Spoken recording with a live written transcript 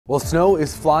Well, snow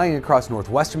is flying across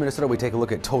northwestern Minnesota. We take a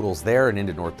look at totals there and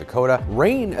into North Dakota.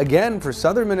 Rain again for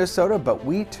southern Minnesota, but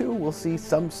we too will see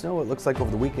some snow, it looks like,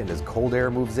 over the weekend as cold air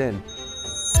moves in.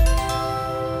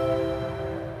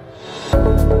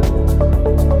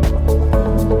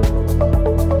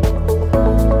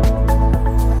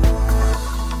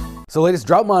 So latest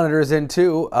drought monitor is in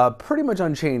too, pretty much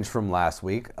unchanged from last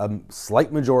week. A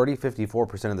slight majority,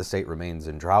 54% of the state remains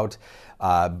in drought.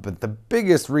 But the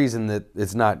biggest reason that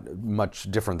it's not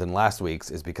much different than last week's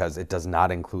is because it does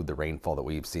not include the rainfall that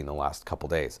we've seen the last couple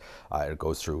days. It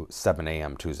goes through 7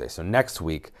 a.m. Tuesday. So next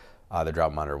week, the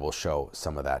drought monitor will show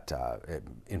some of that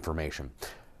information.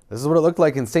 This is what it looked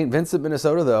like in St. Vincent,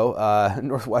 Minnesota, though.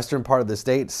 Northwestern part of the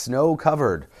state, snow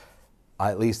covered.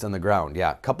 At least on the ground,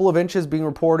 yeah. A couple of inches being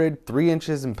reported, 3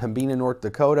 inches in Pembina, North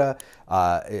Dakota,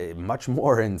 much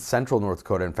more in central North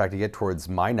Dakota. In fact, you get towards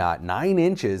Minot, 9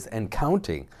 inches and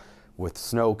counting, with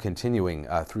snow continuing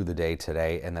through the day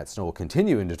today, and that snow will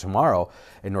continue into tomorrow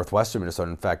in northwestern Minnesota.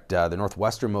 In fact, the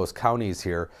northwesternmost counties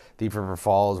here, Thief River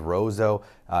Falls, Roseau,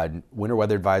 winter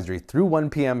weather advisory through 1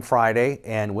 p.m. Friday,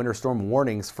 and winter storm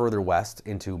warnings further west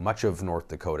into much of North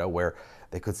Dakota, where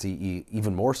they could see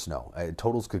even more snow.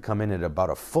 Totals could come in at about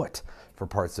a foot for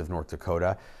parts of North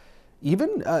Dakota.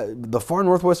 Even the far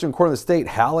northwestern corner of the state,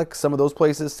 Halleck, some of those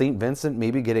places, St. Vincent,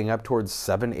 maybe getting up towards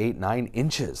 7, 8, 9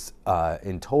 inches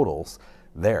in totals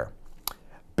there.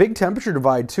 Big temperature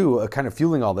divide too, kind of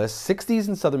fueling all this. 60s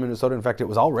in southern Minnesota. In fact, it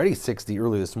was already 60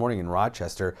 early this morning in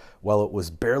Rochester, while it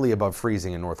was barely above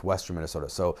freezing in northwestern Minnesota.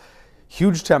 So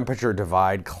huge temperature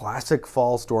divide, classic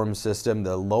fall storm system.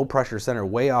 The low pressure center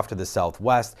way off to the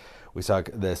southwest. We saw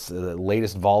this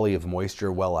latest volley of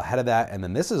moisture well ahead of that. And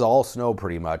then this is all snow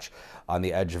pretty much on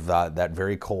the edge of that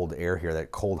very cold air here,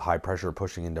 that cold high pressure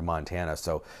pushing into Montana.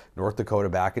 So North Dakota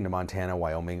back into Montana,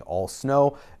 Wyoming, all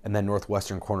snow. And then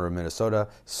northwestern corner of Minnesota,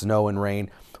 snow and rain.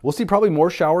 We'll see probably more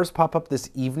showers pop up this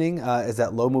evening as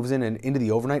that low moves in and into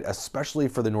the overnight, especially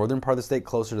for the northern part of the state,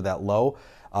 closer to that low.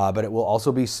 But it will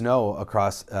also be snow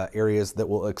across areas that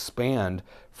will expand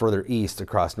further east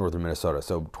across northern Minnesota.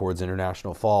 So towards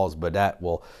International Falls, Baudette,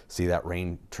 we'll see that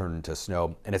rain turn to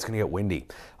snow, and it's going to get windy.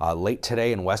 Late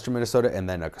today in western Minnesota, and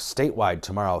then statewide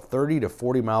tomorrow, 30 to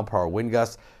 40 mile per hour wind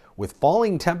gusts with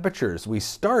falling temperatures. We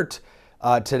start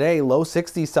today low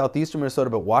 60s southeastern Minnesota,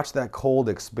 but watch that cold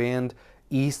expand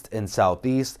east and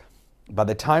southeast. By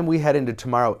the time we head into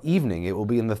tomorrow evening, it will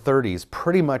be in the 30s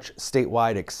pretty much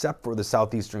statewide, except for the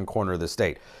southeastern corner of the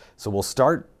state. So we'll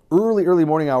start early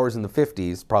morning hours in the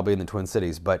 50s, probably in the Twin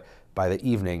Cities, but by the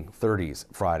evening, 30s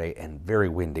Friday, and very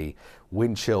windy.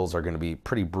 Wind chills are going to be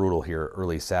pretty brutal here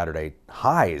early Saturday.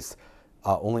 Highs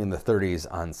only in the 30s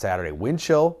on Saturday. Wind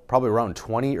chill probably around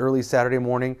 20 early Saturday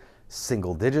morning,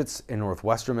 single digits in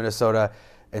northwestern Minnesota.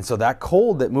 And so that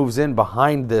cold that moves in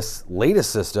behind this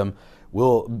latest system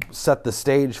will set the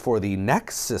stage for the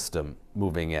next system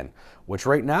moving in, which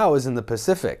right now is in the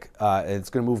Pacific. It's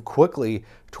going to move quickly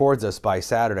towards us by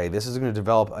Saturday. This is going to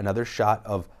develop another shot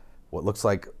of what looks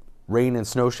like rain and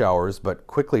snow showers, but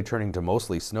quickly turning to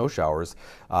mostly snow showers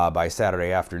by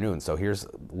Saturday afternoon. So here's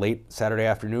late Saturday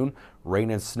afternoon,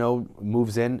 rain and snow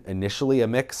moves in, initially a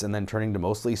mix and then turning to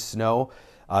mostly snow.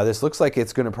 This looks like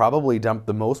it's going to probably dump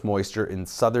the most moisture in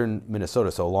southern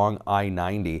Minnesota, so along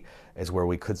I-90 is where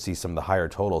we could see some of the higher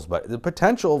totals. But the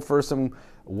potential for some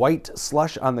white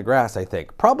slush on the grass, I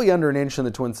think. Probably under an inch in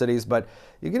the Twin Cities, but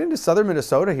you get into southern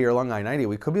Minnesota here along I-90,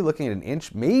 we could be looking at an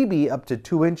inch, maybe up to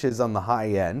 2 inches on the high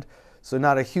end. So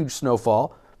not a huge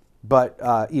snowfall, but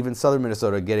even southern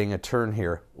Minnesota getting a turn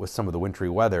here with some of the wintry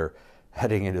weather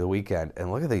heading into the weekend.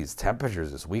 And look at these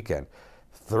temperatures this weekend.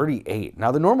 38.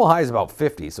 Now the normal high is about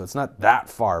 50, so it's not that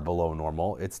far below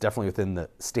normal. It's definitely within the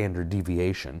standard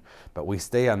deviation, but we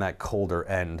stay on that colder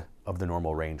end of the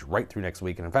normal range right through next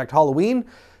week. And in fact, Halloween,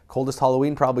 coldest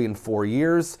Halloween probably in 4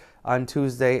 years on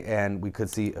Tuesday, and we could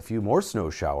see a few more snow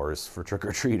showers for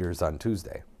trick-or-treaters on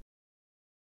Tuesday.